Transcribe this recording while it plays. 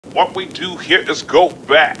What we do here is go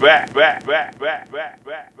back.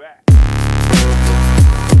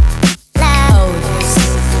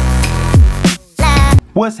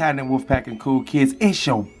 What's happening, Wolfpack and cool kids? It's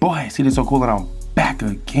your boy, CjSoCool, and I'm back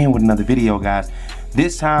again with another video, guys.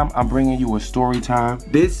 This time, I'm bringing you a story time.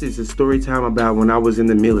 This is a story time about when I was in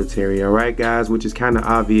the military, all right, guys? Which is kind of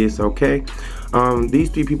obvious, okay? These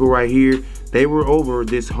three people right here, they were over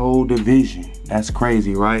this whole division. That's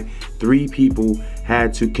crazy, right? 3 people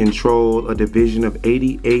had to control a division of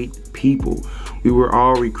 88 people. We were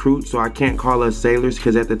all recruits, so I can't call us sailors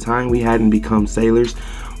because at the time we hadn't become sailors.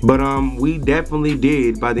 But we definitely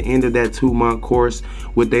did by the end of that 2-month course,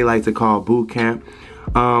 what they like to call boot camp.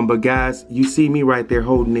 But guys, you see me right there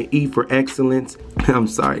holding the E for excellence. I'm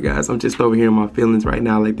sorry guys, I'm just over here in my feelings right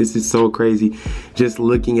now. Like, this is so crazy just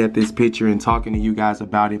looking at this picture and talking to you guys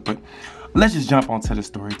about it. But let's just jump onto the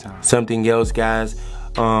story time. Something else, guys,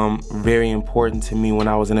 very important to me when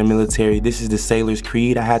I was in the military. This is the Sailor's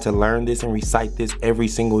Creed. I had to learn this and recite this every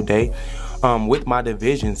single day with my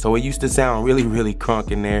division. So it used to sound really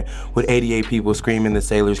crunk in there with 88 people screaming the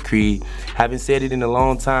Sailor's Creed. Haven't said it in a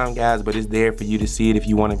long time, guys, but it's there for you to see it. If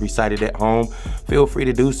you want to recite it at home, feel free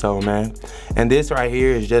to do so, man. And this right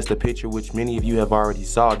here is just a picture which many of you have already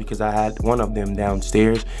saw because I had one of them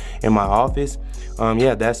downstairs in my office.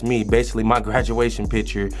 Yeah, that's me, basically my graduation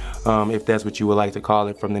picture, if that's what you would like to call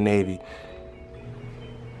it, from the Navy.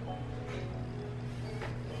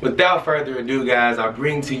 Without further ado, guys, I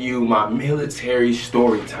bring to you my military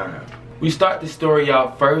story time. We start the story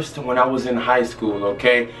out first when I was in high school,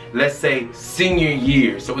 okay? Let's say senior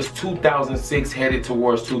year. So it's 2006 headed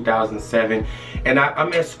towards 2007. And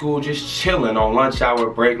I'm at school just chilling on lunch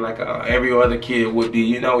hour break like every other kid would be.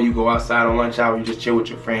 You know, you go outside on lunch hour, you just chill with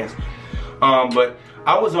your friends. But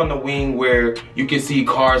I was on the wing where you can see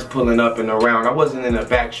cars pulling up and around. I wasn't in the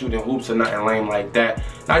back shooting hoops or nothing lame like that.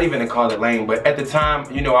 Not even to call it lame, but at the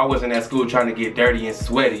time, you know, I wasn't at school trying to get dirty and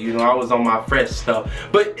sweaty. You know, I was on my fresh stuff.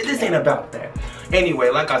 But this ain't about that. Anyway,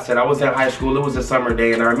 like I said, I was in high school. It was a summer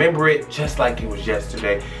day, and I remember it just like it was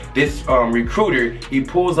yesterday. This recruiter, he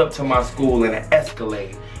pulls up to my school in an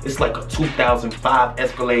Escalade. It's like a 2005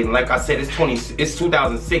 Escalade, and like I said, it's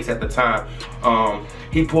 2006 at the time.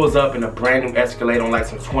 He pulls up in a brand new Escalade on like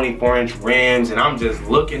some 24-inch rims, and I'm just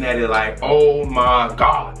looking at it like, oh my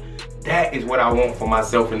God, that is what I want for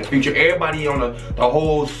myself in the future. Everybody on the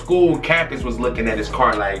whole school campus was looking at his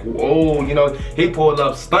car like, whoa, you know, he pulled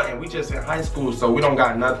up stunting. We just in high school, so we don't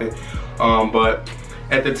got nothing. But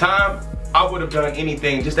at the time, I would have done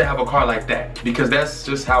anything just to have a car like that because that's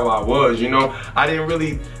just how I was, you know. I didn't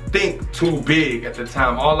really think too big at the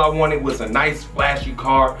time. All I wanted was a nice flashy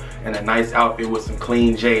car and a nice outfit with some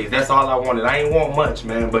clean J's. That's all I wanted. I ain't want much,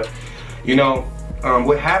 man. But you know,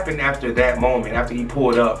 what happened after that moment, after he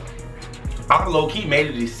pulled up, I low-key made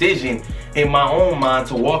a decision in my own mind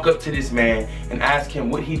to walk up to this man and ask him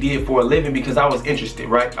what he did for a living because I was interested,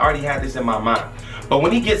 right? I already had this in my mind. But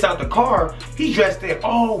when he gets out the car, he's dressed in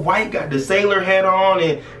all white, got the sailor hat on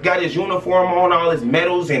and got his uniform on, all his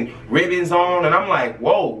medals and ribbons on. And I'm like,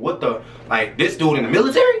 whoa, what the, like, this dude in the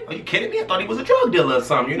military? Are you kidding me? I thought he was a drug dealer or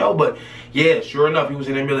something, you know? But yeah, sure enough, he was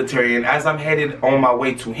in the military. And as I'm headed on my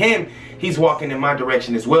way to him, he's walking in my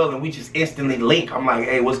direction as well. And we just instantly link. I'm like,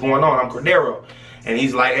 hey, what's going on? I'm Cordero. And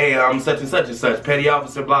he's like, hey, I'm such and such, petty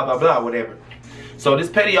officer, blah, blah, blah, whatever. So this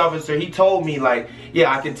petty officer, he told me like,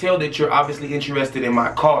 yeah, I can tell that you're obviously interested in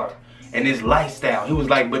my car and this lifestyle. He was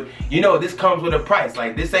like, but you know, this comes with a price.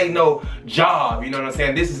 Like, this ain't no job, you know what I'm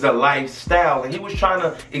saying? This is a lifestyle. And he was trying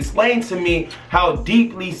to explain to me how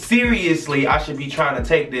deeply, seriously I should be trying to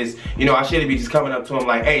take this. You know, I shouldn't be just coming up to him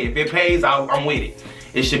like, hey, if it pays, I'm with it.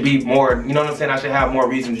 It should be more, you know what I'm saying? I should have more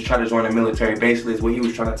reason to try to join the military, basically is what he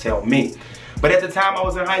was trying to tell me. But at the time I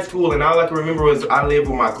was in high school and all I can remember was I lived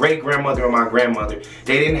with my great-grandmother and my grandmother.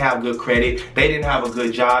 They didn't have good credit. They didn't have a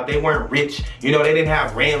good job. They weren't rich. You know, they didn't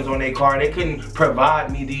have rims on their car. They couldn't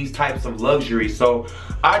provide me these types of luxuries. So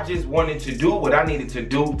I just wanted to do what I needed to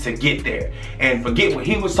do to get there. And forget what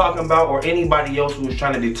he was talking about or anybody else who was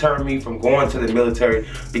trying to deter me from going to the military.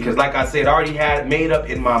 Because like I said, I already had made up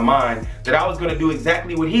in my mind that I was going to do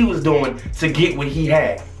exactly what he was doing to get what he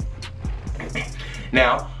had.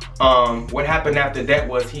 Now, what happened after that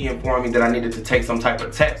was he informed me that I needed to take some type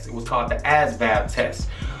of test. It was called the ASVAB test.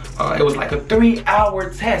 It was like a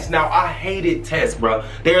 3-hour test. Now, I hated tests, bro.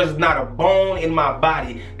 There's not a bone in my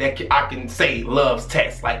body that I can say loves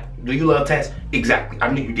tests. Like, do you love tests? Exactly.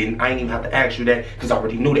 I knew you didn't. I didn't even have to ask you that because I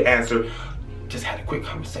already knew the answer. Just had a quick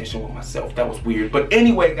conversation with myself. That was weird. But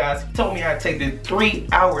anyway, guys, he told me I had to take this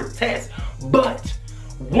 3-hour test. But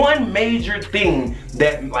one major thing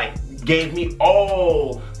that, like, gave me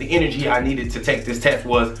all the energy I needed to take this test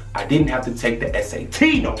was I didn't have to take the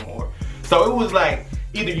SAT no more. So it was like,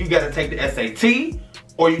 either you gotta take the SAT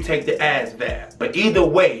or you take the ASVAB. But either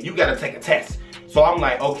way, you gotta take a test. So I'm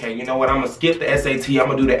like, okay, you know what, I'm gonna skip the SAT, I'm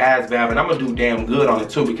gonna do the ASVAB, and I'm gonna do damn good on it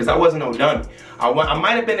too, because I wasn't no dummy. I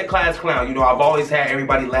might have been a class clown, you know, I've always had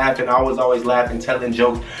everybody laughing, I was always laughing, telling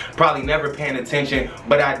jokes, probably never paying attention,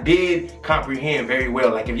 but I did comprehend very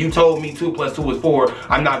well. Like if you told me 2 + 2 is 4,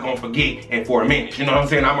 I'm not gonna forget in 4 minutes, you know what I'm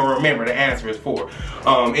saying? I'm gonna remember the answer is 4.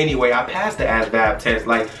 Anyway, I passed the ASVAB test,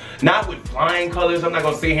 like not with flying colors. I'm not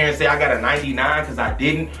gonna sit here and say I got a 99, because I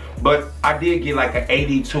didn't. But I did get like an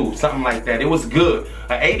 82, something like that. It was good.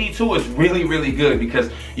 An 82 is really, really good,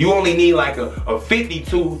 because you only need like a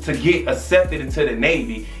 52 to get accepted into the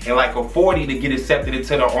Navy, and like a 40 to get accepted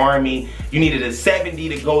into the Army. You needed a 70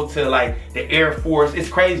 to go to like the Air Force. It's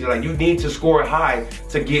crazy. Like you need to score high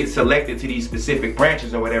to get selected to these specific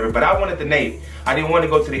branches or whatever. But I wanted the Navy. I didn't want to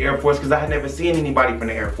go to the Air Force because I had never seen anybody from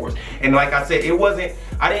the Air Force. And like I said,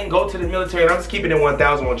 I didn't go to the military, and I'm just keeping it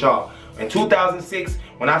 1,000 with y'all. In 2006,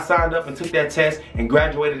 when I signed up and took that test and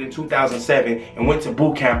graduated in 2007 and went to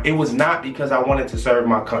boot camp, it was not because I wanted to serve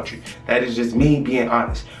my country. That is just me being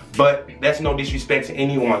honest. But that's no disrespect to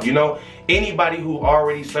anyone, you know? Anybody who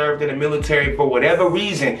already served in the military for whatever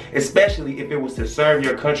reason, especially if it was to serve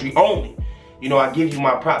your country only, you know, I give you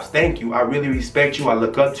my props. Thank you. I really respect you. I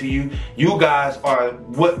look up to you. You guys are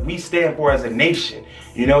what we stand for as a nation,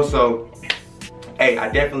 you know? So hey, I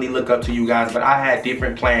definitely look up to you guys, but I had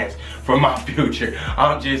different plans for my future.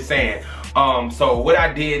 I'm just saying. So what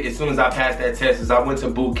I did as soon as I passed that test is I went to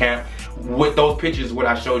boot camp with those pictures, what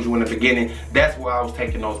I showed you in the beginning. That's where I was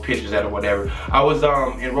taking those pictures at or whatever. I was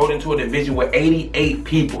enrolled into a division with 88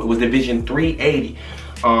 people. It was division 380.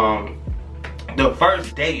 The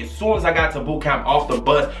first day, as soon as I got to boot camp off the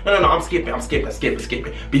bus, no, I'm skipping.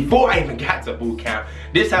 Before I even got to boot camp,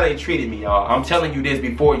 this is how they treated me, y'all. I'm telling you this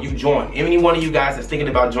before you join. Any one of you guys that's thinking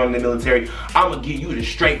about joining the military, I'm gonna give you the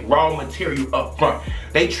straight raw material up front.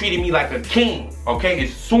 They treated me like a king, okay?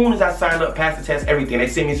 As soon as I signed up, passed the test, everything. They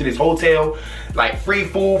sent me to this hotel, like free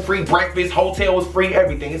food, free breakfast, hotel was free,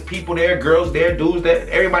 everything. It's people there, girls there, dudes there,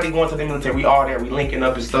 everybody going to the military. We all there, we linking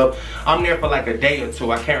up and stuff. I'm there for like a day or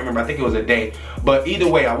two. I can't remember, I think it was a day. But either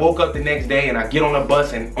way, I woke up the next day and I get on a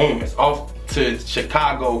bus and it's off to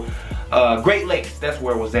Chicago, Great Lakes. That's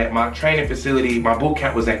where it was at. My training facility, my boot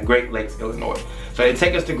camp was at Great Lakes, Illinois. So they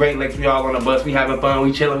take us to Great Lakes. We all on the bus. We having fun.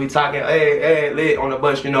 We chilling. We talking. Hey, lit on the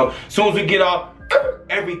bus. You know, as soon as we get off,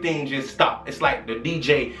 everything just stopped. It's like the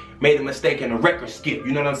DJ made a mistake and the record skipped.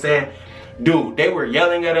 You know what I'm saying? Dude, they were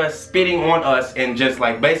yelling at us, spitting on us, and just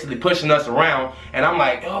like basically pushing us around. And I'm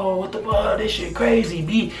like, oh, what the fuck? This shit crazy,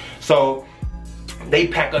 B. So they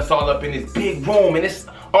pack us all up in this big room, and it's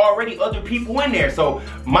already other people in there. So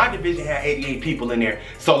my division had 88 people in there.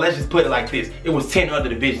 So let's just put it like this. It was 10 other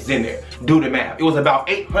divisions in there. Do the math. It was about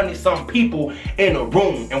 800 some people in a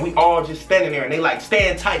room, and we all just standing there, and they like,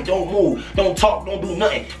 stand tight, don't move, don't talk, don't do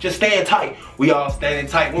nothing, just stand tight. We all standing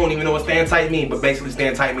tight. We don't even know what stand tight mean, but basically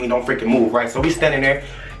stand tight mean don't freaking move, right? So we standing there.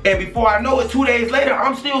 And before I know it, 2 days later,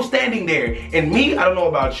 I'm still standing there. And me, I don't know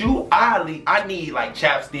about you, I need like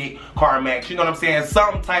chapstick, Carmex, you know what I'm saying?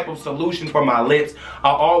 Some type of solution for my lips. I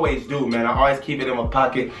always do, man. I always keep it in my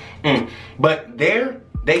pocket. But there,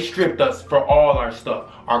 they stripped us for all our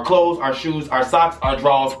stuff. Our clothes, our shoes, our socks, our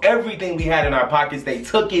drawers, everything we had in our pockets, they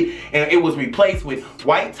took it and it was replaced with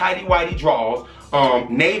white tighty-whitey drawers,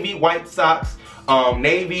 navy white socks,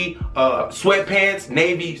 navy sweatpants,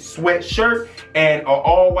 navy sweatshirt, and an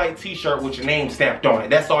all-white t-shirt with your name stamped on it.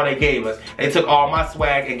 That's all they gave us. They took all my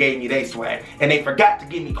swag and gave me their swag. And they forgot to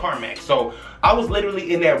give me Carmex. So I was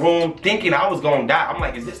literally in that room thinking I was gonna die. I'm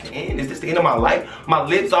like, is this the end? Is this the end of my life? My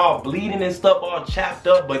lips all bleeding and stuff, all chapped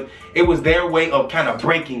up, but it was their way of kind of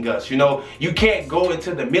breaking us, you know? You can't go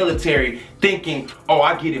into the military thinking, oh,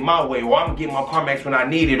 I get it my way, or I'm gonna get my Carmex when I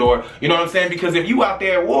need it, or, you know what I'm saying? Because if you out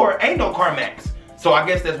there at war, ain't no Carmex. So I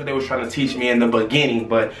guess that's what they was trying to teach me in the beginning.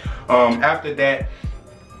 But after that,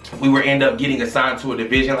 we were end up getting assigned to a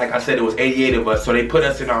division. Like I said, it was 88 of us. So they put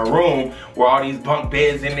us in our room where all these bunk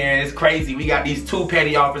beds in there. It's crazy. We got these 2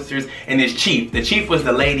 petty officers and this chief. The chief was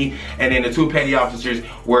the lady, and then the 2 petty officers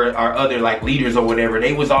were our other like leaders or whatever.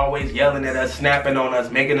 They was always yelling at us, snapping on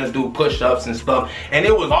us, making us do push-ups and stuff. And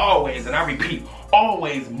it was always, and I repeat,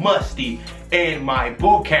 always musty in my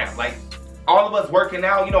boot camp. Like, all of us working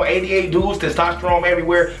out, you know, 88 dudes, testosterone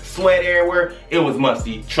everywhere, sweat everywhere. It was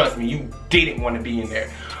musty. Trust me, you didn't want to be in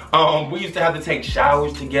there. We used to have to take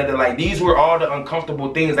showers together. Like, these were all the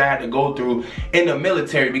uncomfortable things I had to go through in the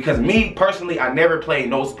military, because me personally, I never played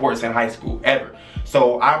no sports in high school ever.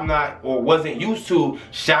 So I'm not, or wasn't used to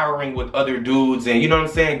showering with other dudes and, you know what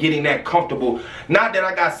I'm saying, getting that comfortable. Not that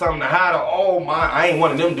I got something to hide, or, oh my, I ain't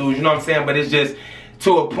one of them dudes, you know what I'm saying, but it's just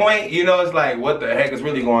to a point, you know, it's like, what the heck is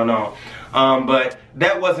really going on? But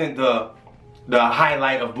that wasn't the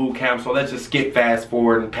highlight of boot camp, so let's just skip fast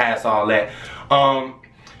forward and pass all that.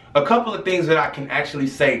 A couple of things that I can actually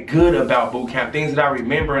say good about boot camp, things that I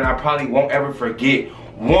remember and I probably won't ever forget.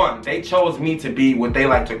 One, they chose me to be what they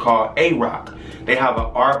like to call A-Rock. They have an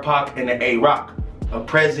R-Pop and an A-Rock, a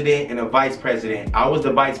president and a vice president. I was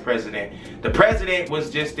the vice president. The president was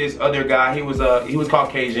just this other guy. He was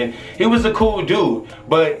Caucasian. He was a cool dude,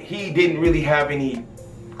 but he didn't really have any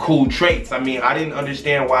cool traits. I mean, I didn't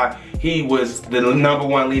understand why he was the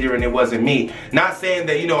 #1 leader and it wasn't me. Not saying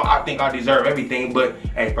that, you know, I think I deserve everything, but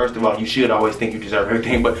hey, first of all, you should always think you deserve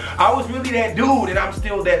everything, but I was really that dude, and I'm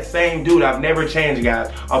still that same dude. I've never changed, guys.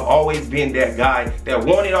 I've always been that guy that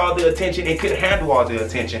wanted all the attention and could handle all the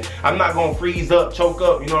attention. I'm not gonna freeze up, choke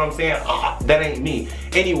up, you know what I'm saying? That ain't me.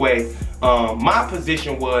 Anyway, my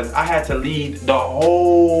position was I had to lead the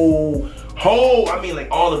whole, I mean, like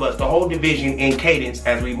all of us, the whole division in cadence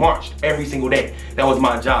as we marched every single day. That was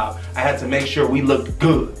my job. I had to make sure we looked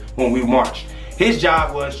good when we marched. His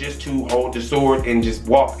job was just to hold the sword and just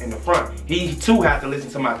walk in the front. He too had to listen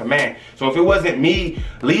to my command. So if it wasn't me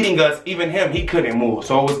leading us, even him, he couldn't move.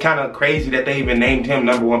 So it was kind of crazy that they even named him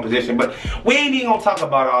 #1 position. But we ain't even gonna talk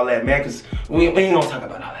about all that, man, because we ain't gonna talk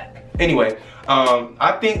about all that. Anyway,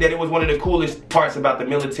 I think that it was one of the coolest parts about the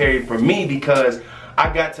military for me, because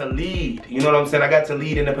I got to lead, you know what I'm saying? I got to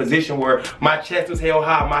lead in a position where my chest was held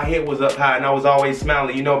high, my head was up high, and I was always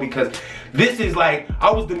smiling, you know, because this is like, I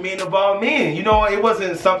was the man of all men, you know? It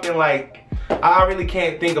wasn't something like, I really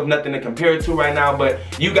can't think of nothing to compare it to right now, but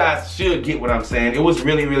you guys should get what I'm saying. It was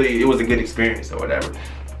really, it was a good experience or whatever.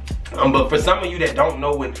 But for some of you that don't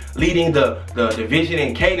know what leading the division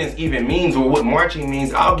in cadence even means, or what marching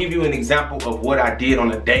means, I'll give you an example of what I did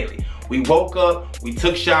on a daily. We woke up, we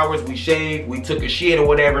took showers, we shaved, we took a shit or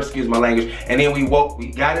whatever, excuse my language, and then we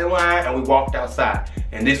got in line and we walked outside.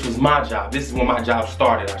 And this was my job. This is when my job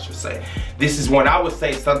started, I should say. This is when I would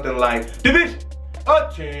say something like, division,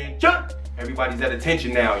 attention. Everybody's at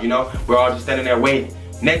attention now, you know? We're all just standing there waiting.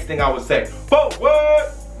 Next thing I would say,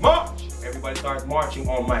 forward, march. Everybody starts marching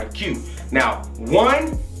on my cue. Now,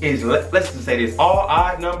 1 is, let's just say this, all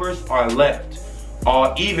odd numbers are left.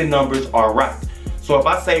 All even numbers are right. So if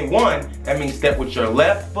I say 1, that means step with your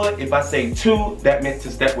left foot. If I say 2, that meant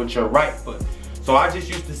to step with your right foot. So I just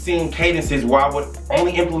used to sing cadences where I would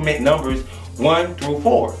only implement numbers 1 through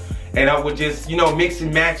 4. And I would just, you know, mix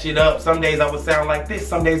and match it up. Some days I would sound like this,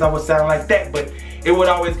 some days I would sound like that, but it would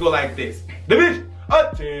always go like this. Division,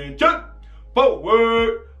 attention,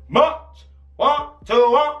 forward, march. 1,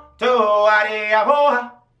 2, 1, 2, a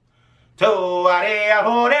 4, 2, a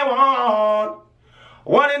 4,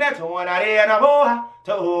 1 and a 2 and a 4,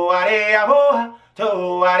 2 a 4, 2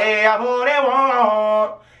 a 4,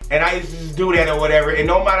 1. And I used to just do that or whatever, and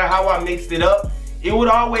no matter how I mixed it up, it would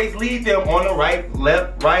always lead them on the right,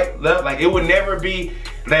 left, left. Like, it would never be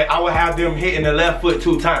that I would have them hitting the left foot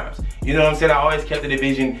 2 times. You know what I'm saying? I always kept the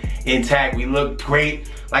division intact. We looked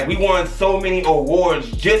great. Like, we won so many awards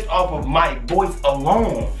just off of my voice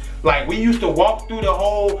alone. Like, we used to walk through the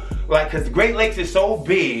whole, like, cause Great Lakes is so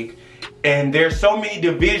big and there's so many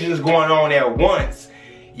divisions going on at once.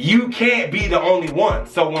 You can't be the only one.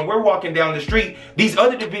 So when we're walking down the street, these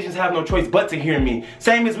other divisions have no choice but to hear me.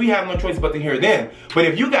 Same as we have no choice but to hear them. But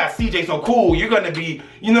if you got CjSoCool, you're gonna be,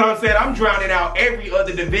 you know what I'm saying? I'm drowning out every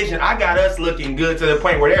other division. I got us looking good to the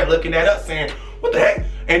point where they're looking at us saying, what the heck?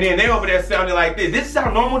 And then they're over there sounding like this. This is how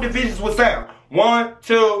normal divisions would sound. 1,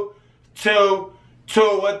 2, 2, 2,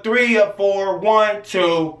 a 3, a 4, 1,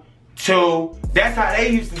 2, 2. That's how they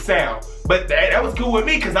used to sound. But that was cool with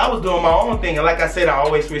me because I was doing my own thing. And like I said, I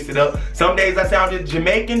always switched it up. Some days I sounded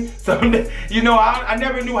Jamaican. Some days, you know, I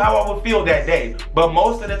never knew how I would feel that day. But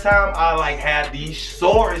most of the time, I like had the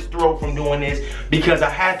sorest throat from doing this because I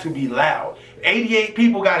had to be loud. 88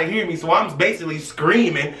 people got to hear me, so I'm basically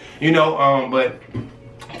screaming, you know. But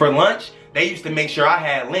for lunch, they used to make sure I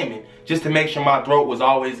had lemon just to make sure my throat was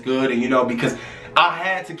always good, and you know, because I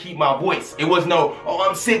had to keep my voice. It was no, oh,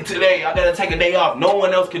 I'm sick today, I gotta take a day off. No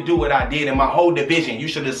one else could do what I did in my whole division. You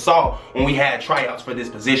should have saw when we had tryouts for this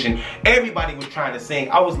position. Everybody was trying to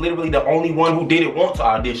sing. I was literally the only one who didn't want to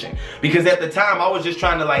audition. Because at the time, I was just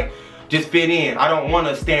trying to like, just fit in. I don't want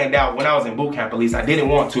to stand out. When I was in boot camp, at least, I didn't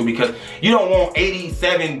want to, because you don't want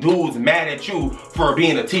 87 dudes mad at you for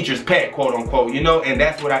being a teacher's pet, quote unquote, you know, and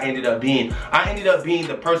that's what I ended up being. I ended up being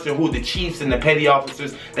the person who the chiefs and the petty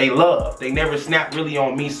officers, they love. They never snapped really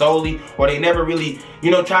on me solely, or they never really,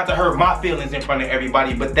 you know, tried to hurt my feelings in front of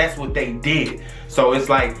everybody, but that's what they did. So it's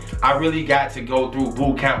like, I really got to go through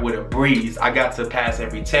boot camp with a breeze. I got to pass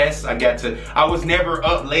every test. I was never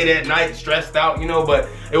up late at night, stressed out, you know, but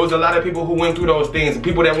it was a lot of people who went through those things.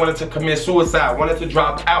 People that wanted to commit suicide, wanted to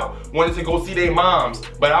drop out, wanted to go see their moms.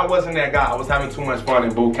 But I wasn't that guy. I was having too much fun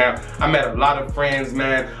in boot camp. I met a lot of friends,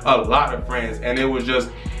 man, a lot of friends. And it was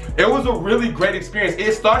a really great experience.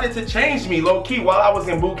 It started to change me, low key. While I was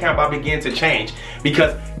in boot camp, I began to change,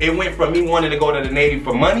 because it went from me wanting to go to the Navy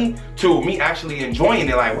for money to me actually enjoying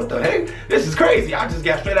it. Like, what the heck? This is crazy. I just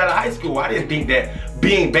got straight out of high school. I didn't think that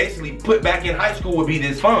being basically put back in high school would be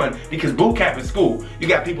this fun, because boot camp is school. You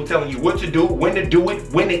got people telling you what to do, when to do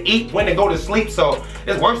it, when to eat, when to go to sleep. So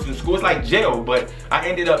it's worse than school. It's like jail, but I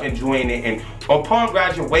ended up enjoying it. And upon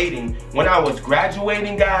graduating, when I was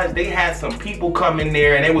graduating, guys, they had some people come in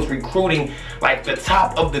there and they was recruiting like the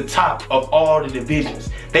top of all the divisions.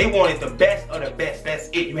 They wanted the best of the best. That's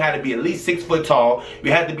it. You had to be at least 6 foot tall.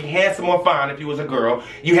 You had to be handsome or fine if you was a girl.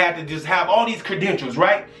 You had to just have all these credentials,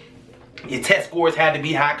 right? Your test scores had to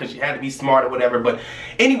be high because you had to be smart or whatever. But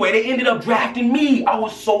anyway, they ended up drafting me. I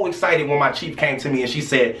was so excited when my chief came to me and she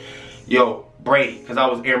said, yo, Brady, because I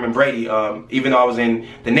was Airman Brady. Even though I was in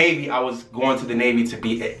the Navy, I was going to the Navy to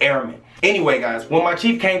be an airman. Anyway, guys, when my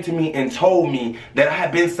chief came to me and told me that I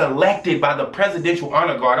had been selected by the Presidential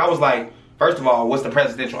Honor Guard, I was like, first of all, what's the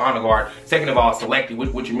Presidential Honor Guard? Second of all, selected,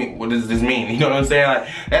 what you mean? What does this mean? You know what I'm saying? Like,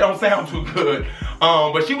 that don't sound too good.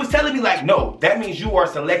 But she was telling me like, no, that means you are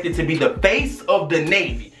selected to be the face of the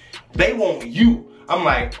Navy. They want you. I'm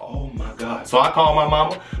like, oh my God. So I called my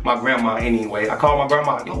mama, my grandma anyway. I called my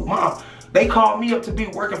grandma, yo, mom, they called me up to be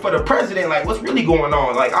working for the president. Like, what's really going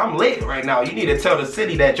on? Like, I'm lit right now. You need to tell the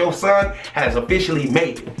city that your son has officially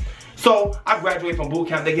made it. So I graduate from boot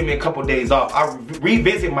camp. They give me a couple days off. I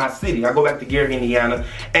revisit my city. I go back to Gary, Indiana,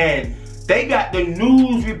 and they got the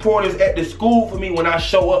news reporters at the school for me when I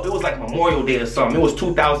show up. It was like Memorial Day or something. It was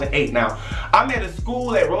 2008 now. I'm at a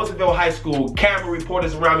school at Roosevelt High School. Camera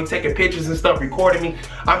reporters around me taking pictures and stuff, recording me.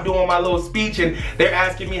 I'm doing my little speech and they're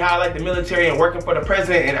asking me how I like the military and working for the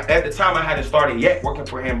president. And at the time I hadn't started yet working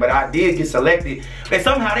for him, but I did get selected. And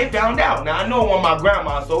somehow they found out. Now I know I'm my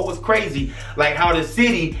grandma, so it was crazy like how the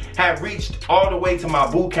city had reached all the way to my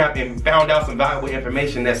boot camp and found out some valuable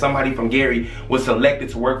information that somebody from Gary was selected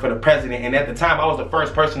to work for the president. And at the time I was the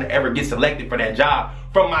first person to ever get selected for that job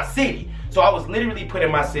from my city. So I was literally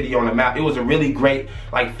putting my city on the map. It was a really great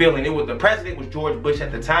like feeling. It was, the president was George Bush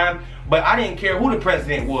at the time, but I didn't care who the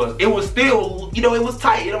president was. It was still, you know, it was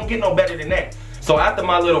tight. It don't get no better than that. So after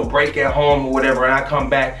my little break at home or whatever, and I come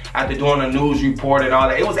back after doing a news report and all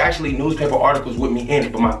that, it was actually newspaper articles with me in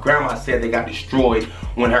it, but my grandma said they got destroyed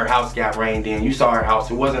when her house got rained in. You saw her house.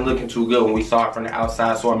 It wasn't looking too good when we saw it from the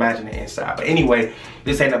outside, so imagine the inside. But anyway,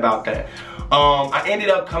 this ain't about that. I ended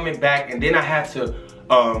up coming back, and then I had to,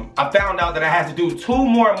 I found out that I had to do 2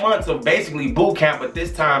 more months of basically boot camp, but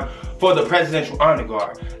this time for the Presidential Honor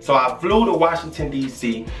Guard. So I flew to Washington,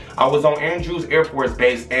 D.C. I was on Andrews Air Force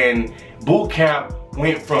Base, and boot camp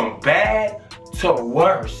went from bad to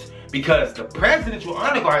worse because the Presidential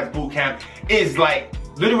Honor Guard's boot camp is like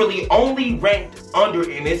literally only ranked under,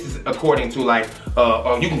 and this is according to like,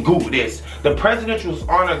 you can Google this, the Presidential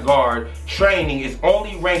Honor Guard training is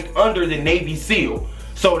only ranked under the Navy SEAL.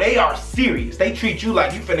 So they are serious. They treat you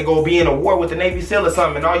like you finna go be in a war with the Navy SEAL or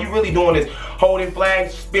something. And all you really doing is holding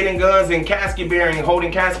flags, spinning guns, and casket bearing,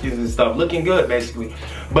 holding caskets and stuff. Looking good, basically.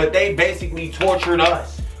 But they basically tortured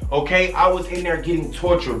us. Okay? I was in there getting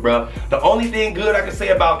tortured, bro. The only thing good I could say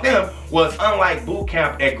about them was, unlike boot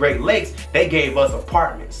camp at Great Lakes, they gave us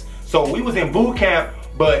apartments. So we was in boot camp,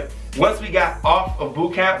 but once we got off of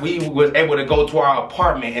boot camp, we was able to go to our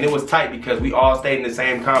apartment, and it was tight because we all stayed in the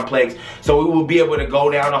same complex. So we would be able to go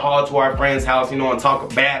down the hall to our friend's house, you know, and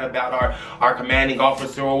talk bad about our commanding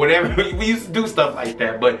officer or whatever. We used to do stuff like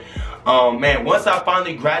that. But man, once I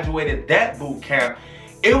finally graduated that boot camp,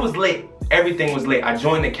 it was lit. Everything was lit. I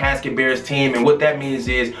joined the casket bearers team, and what that means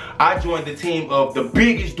is I joined the team of the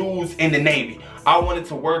biggest dudes in the Navy. I wanted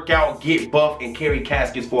to work out, get buff, and carry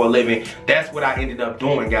caskets for a living. That's what I ended up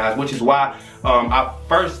doing, guys, which is why I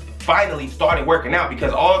finally started working out,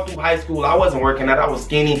 because all through high school I wasn't working out. I was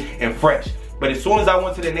skinny and fresh. But as soon as I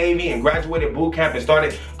went to the Navy and graduated boot camp and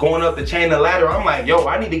started going up the chain of ladder, I'm like, yo,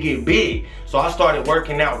 I need to get big. So I started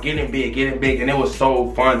working out, getting big, and it was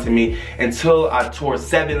so fun to me until I tore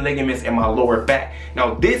 7 ligaments in my lower back.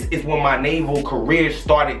 Now this is when my naval career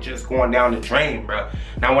started just going down the drain, bro.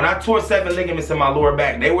 Now when I tore 7 ligaments in my lower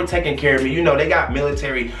back, they were taking care of me. You know, they got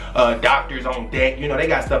military doctors on deck. You know, they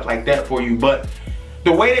got stuff like that for you. But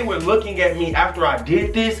the way they were looking at me after I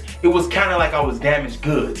did this, it was kind of like I was damaged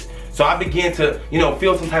goods. So I began to, you know,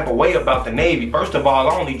 feel some type of way about the Navy. First of all,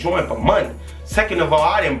 I only joined for money. Second of all,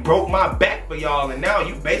 I done broke my back for y'all, and now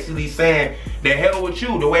you basically saying the hell with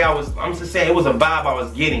you. The way I'm just saying, it was a vibe I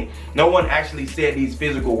was getting. No one actually said these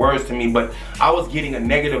physical words to me, but I was getting a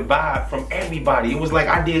negative vibe from everybody. It was like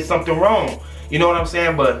I did something wrong. You know what I'm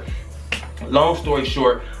saying? But long story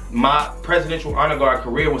short, my Presidential Honor Guard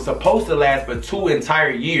career was supposed to last for 2 entire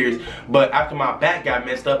years, but after my back got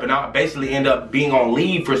messed up and I basically ended up being on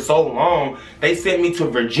leave for so long, they sent me to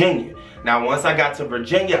Virginia. Now once I got to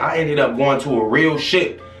Virginia, I ended up going to a real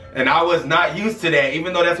ship, and I was not used to that,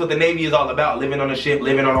 even though that's what the Navy is all about, living on a ship,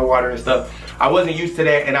 living on the water and stuff. I wasn't used to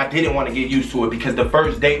that, and I didn't want to get used to it because the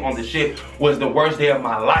first day on the ship was the worst day of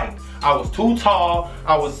my life. I was too tall,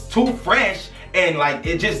 I was too fresh, and like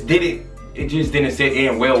it just didn't sit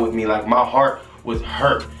in well with me. Like my heart was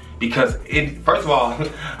hurt because first of all,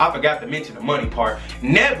 I forgot to mention the money part.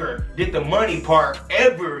 Never did the money part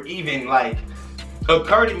ever even like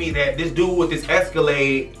occur to me that this dude with this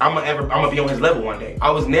Escalade, I'm gonna be on his level one day.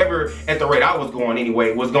 I was never, at the rate I was going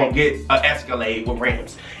anyway, was gonna get an Escalade with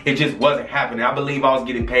rims. It just wasn't happening. I believe I was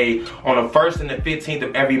getting paid on the 1st and the 15th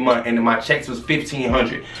of every month, and my checks was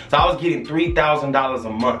 $1,500. So I was getting $3,000 a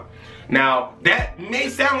month. Now that may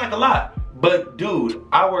sound like a lot, but dude,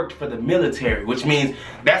 I worked for the military, which means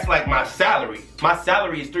that's like my salary. My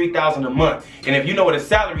salary is $3,000 a month. And if you know what a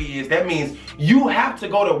salary is, that means you have to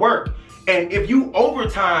go to work. And if you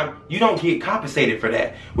overtime, you don't get compensated for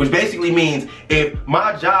that. Which basically means if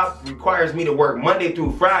my job requires me to work Monday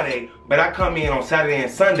through Friday, but I come in on Saturday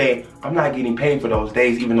and Sunday, I'm not getting paid for those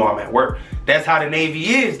days even though I'm at work. That's how the Navy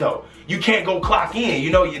is though. You can't go clock in.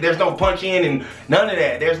 You know, there's no punch in and none of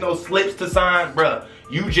that. There's no slips to sign, bruh.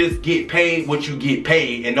 You just get paid what you get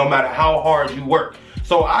paid, and no matter how hard you work.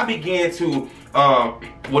 So I began to,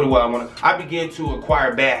 I began to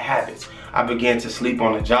acquire bad habits. I began to sleep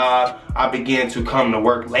on the job. I began to come to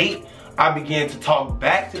work late. I began to talk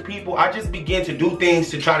back to people. I just began to do things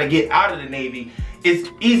to try to get out of the Navy as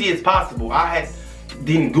easy as possible.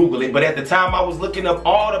 Didn't Google it, but at the time I was looking up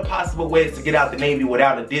all the possible ways to get out the Navy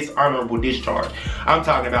without a dishonorable discharge. I'm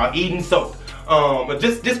talking about eating soap. But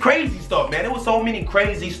just crazy stuff, man. There was so many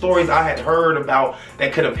crazy stories I had heard about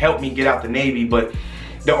that could have helped me get out the Navy, but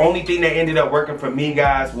the only thing that ended up working for me,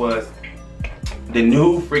 guys, was the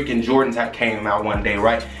new freaking Jordans that came out one day,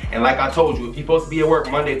 right? And like I told you, if you're supposed to be at work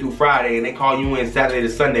Monday through Friday and they call you in Saturday to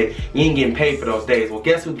Sunday, you ain't getting paid for those days. Well,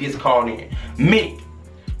 guess who gets called in? Me.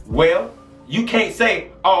 Well, you can't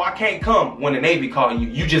say, oh, I can't come when the Navy call you.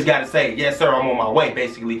 You just gotta say, yes sir, I'm on my way,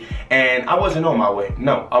 basically. And I wasn't on my way.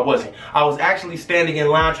 No, I wasn't. I was actually standing in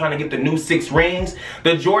line trying to get the new 6 rings.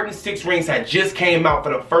 The Jordan 6 rings had just came out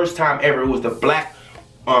for the first time ever. It was the black,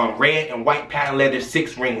 red and white patent leather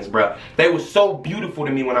 6 rings, bro. They were so beautiful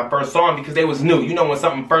to me when I first saw them because they was new. You know, when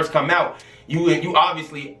something first come out, you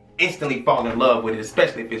obviously instantly fall in love with it,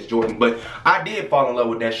 especially if it's Jordan. But I did fall in love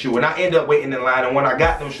with that shoe, and I ended up waiting in line, and when I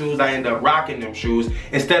got them shoes, I ended up rocking them shoes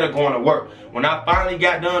instead of going to work. When I finally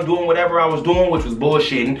got done doing whatever I was doing, which was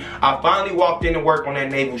bullshitting, I finally walked into work on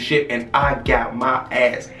that naval ship, and I got my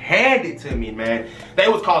ass handed to me, man. They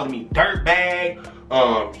was calling me dirtbag,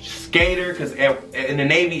 skater, because in the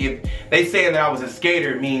Navy, if they saying that I was a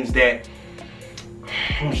skater, means that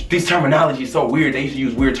this terminology is so weird. They used to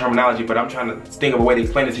use weird terminology, but I'm trying to think of a way to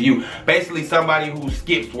explain it to you. Basically, somebody who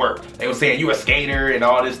skips work. They were saying, you a skater and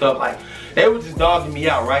all this stuff. Like, they were just dogging me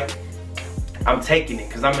out, right? I'm taking it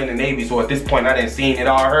because I'm in the Navy, so at this point I didn't seen it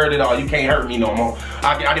all, heard it all. You can't hurt me no more.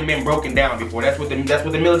 I done been broken down before. That's what the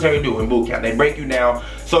military do in boot camp. They break you down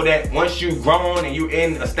so that once you've grown and you're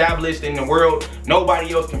established in the world,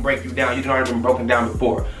 nobody else can break you down. You've already been broken down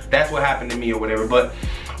before. That's what happened to me or whatever. But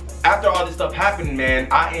after all this stuff happened, man,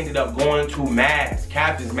 I ended up going to mass,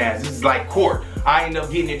 captain's mass. This is like court. I ended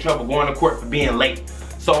up getting in trouble going to court for being late.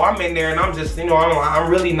 So I'm in there and I'm just, you know,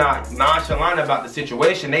 I'm really not nonchalant about the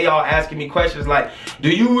situation. They all asking me questions like,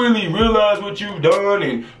 do you really realize what you've done?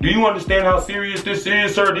 And do you understand how serious this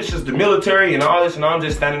is, sir? This is the military and all this. And I'm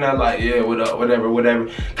just standing there like, yeah, what up, whatever,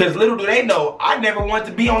 whatever. Because little do they know, I never wanted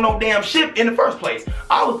to be on no damn ship in the first place.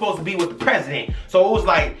 I was supposed to be with the president. So it was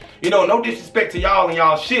like, you know, no disrespect to y'all and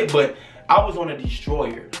y'all shit, but I was on a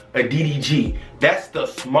destroyer, a DDG. That's the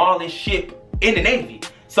smallest ship in the Navy.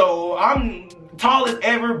 So I'm tall as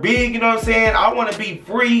ever, big, you know what I'm saying? I want to be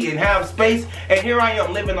free and have space. And here I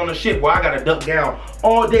am living on a ship where I got to duck down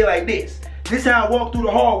all day like this. This is how I walk through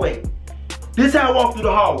the hallway. This is how I walk through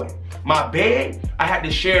the hallway. My bed, I had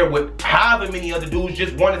to share with however many other dudes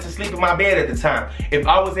just wanted to sleep in my bed at the time. If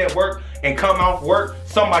I was at work and come off work,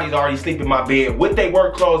 somebody's already sleeping in my bed with their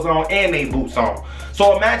work clothes on and their boots on.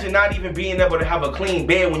 So imagine not even being able to have a clean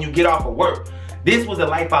bed when you get off of work. This was the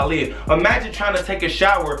life I lived. Imagine trying to take a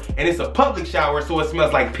shower and it's a public shower so it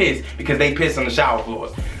smells like piss because they piss on the shower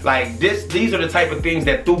floors. Like these are the type of things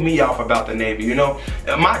that threw me off about the Navy, you know?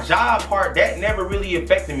 My job part, that never really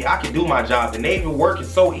affected me. I can do my job. The Navy work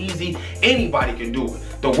is so easy, anybody can do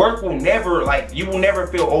it. The work will never, like, you will never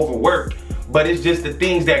feel overworked. But it's just the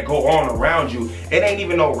things that go on around you. It ain't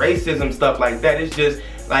even no racism stuff like that. It's just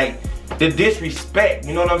like the disrespect,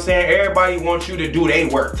 you know what I'm saying? Everybody wants you to do their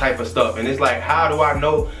work type of stuff. And it's like, how do I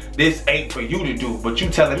know this ain't for you to do, but you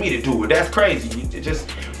telling me to do it? That's crazy. It just,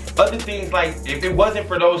 other things, like, if it wasn't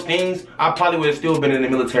for those things, I probably would have still been in the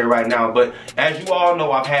military right now. But as you all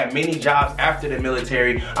know, I've had many jobs after the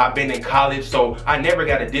military. I've been in college, so I never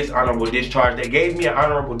got a dishonorable discharge. They gave me an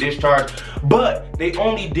honorable discharge, but they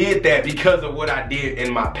only did that because of what I did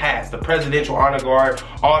in my past. The Presidential Honor Guard,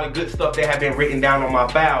 all the good stuff that had been written down on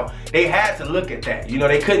my file, they had to look at that. You know,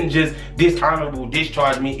 they couldn't just dishonorable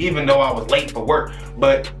discharge me even though I was late for work.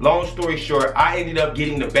 But long story short, I ended up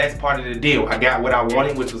getting the best part of the deal. I got what I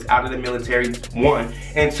wanted, which was out of the military, 1.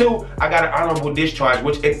 And 2, I got an honorable discharge,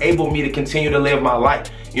 which enabled me to continue to live my life.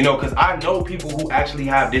 You know, because I know people who actually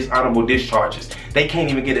have dishonorable discharges. They can't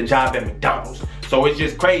even get a job at McDonald's. So it's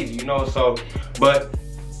just crazy, you know? So, but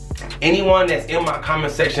anyone that's in my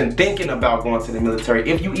comment section thinking about going to the military,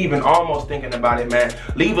 if you even almost thinking about it, man,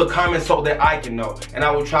 leave a comment so that I can know. And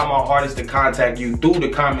I will try my hardest to contact you through the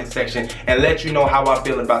comment section and let you know how I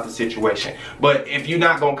feel about the situation. But if you're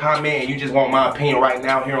not gonna comment and you just want my opinion right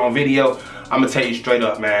now here on video, I'm gonna tell you straight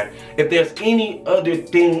up, man. If there's any other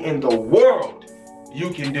thing in the world you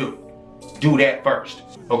can do that first.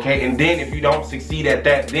 Okay, and then if you don't succeed at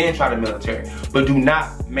that, then try the military. But do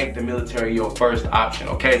not make the military your first option,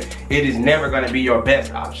 okay? It is never gonna be your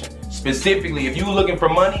best option. Specifically, if you're looking for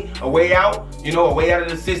money, a way out, you know, a way out of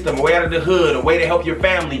the system, a way out of the hood, a way to help your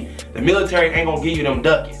family, the military ain't gonna give you them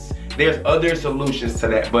ducats. There's other solutions to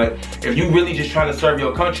that. But if you really just trying to serve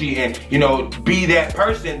your country and, you know, be that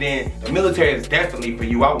person, then the military is definitely for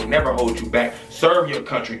you. I will never hold you back. Serve your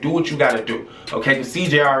country. Do what you gotta do. Okay, because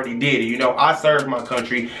CJ already did it. You know, I served my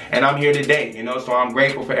country and I'm here today, you know, so I'm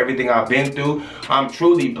grateful for everything I've been through. I'm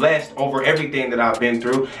truly blessed over everything that I've been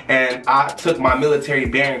through, and I took my military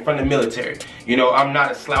bearing from the military. You know, I'm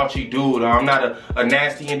not a slouchy dude, or I'm not a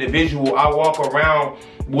nasty individual. I walk around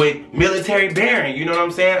with military bearing, you know what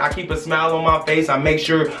I'm saying? I keep a smile on my face. I make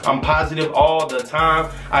sure I'm positive all the time.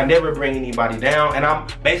 I never bring anybody down, and I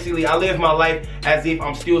live my life as if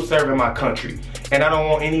I'm still serving my country. And I don't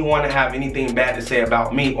want anyone to have anything bad to say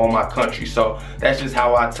about me or my country. So that's just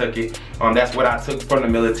how I took it. That's what I took from the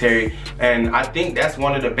military. And I think that's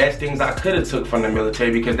one of the best things I could have took from the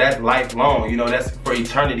military, because that's lifelong. You know, that's for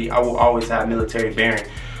eternity. I will always have military bearing.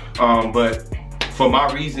 But for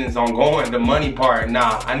my reasons on going, the money part,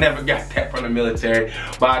 nah, I never got that from the military.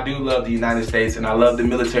 But I do love the United States, and I love the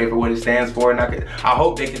military for what it stands for, and I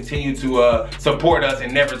hope they continue to support us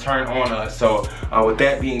and never turn on us. So with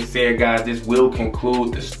that being said, guys, this will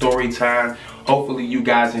conclude the story time. Hopefully you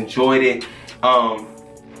guys enjoyed it.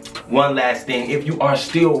 One last thing, if you are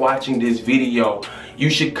still watching this video,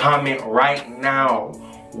 you should comment right now.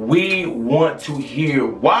 We want to hear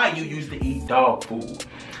why you used to eat dog food.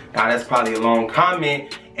 Now that's probably a long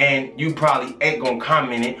comment, and you probably ain't gonna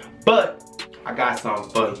comment it, but I got something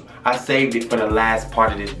for you. I saved it for the last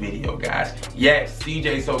part of this video, guys. Yes,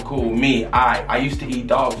 CjSoCool, me, I used to eat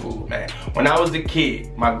dog food, man. When I was a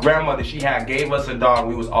kid, my grandmother, she gave us a dog.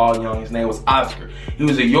 We was all young. His name was Oscar. He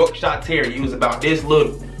was a Yorkshire Terrier. He was about this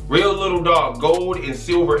little. Real little dog, gold and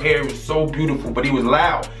silver hair. He was so beautiful, but he was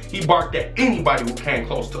loud. He barked at anybody who came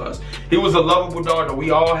close to us. He was a lovable dog that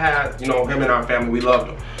we all had, you know, him and our family, we loved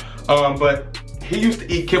him. But he used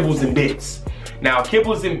to eat kibbles and bits. Now,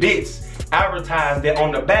 kibbles and bits advertised that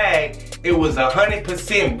on the bag, it was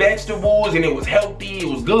 100% vegetables and it was healthy, it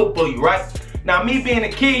was good for you, right? Now, me being a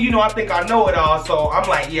kid, you know, I think I know it all, so I'm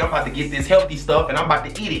like, yeah, I'm about to get this healthy stuff and I'm about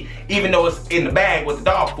to eat it, even though it's in the bag with the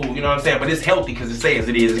dog food, you know what I'm saying? But it's healthy because it says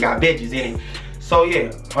it is, it's got veggies in it. So yeah,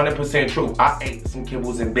 100% true. I ate some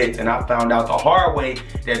kibbles and bits and I found out the hard way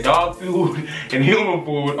that dog food and human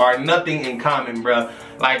food are nothing in common, bruh.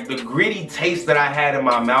 Like the gritty taste that I had in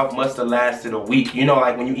my mouth must have lasted a week. You know,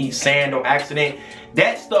 like when you eat sand on accident,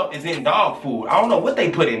 that stuff is in dog food. I don't know what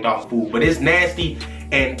they put in dog food, but it's nasty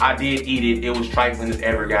and I did eat it. It was trifling as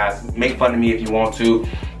ever, guys. Make fun of me if you want to.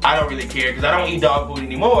 I don't really care because I don't eat dog food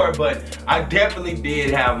anymore, but I definitely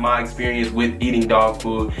did have my experience with eating dog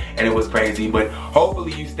food and it was crazy. But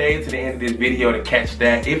hopefully you stayed to the end of this video to catch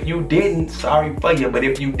that. If you didn't, sorry for you, but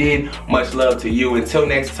if you did, much love to you. Until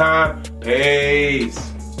next time,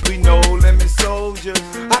 peace. We know lemon soldiers.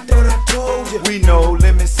 I thought I told you. We know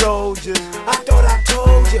lemon soldiers. I thought I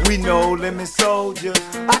told you. We know lemon soldiers.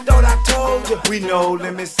 I thought I told you. We know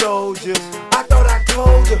lemon soldiers. I thought I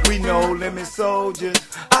told you. We know lemon soldiers.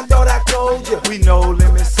 I thought I told you. We know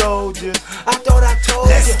lemon soldiers. I thought I told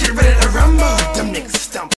you. Let's get ready to run.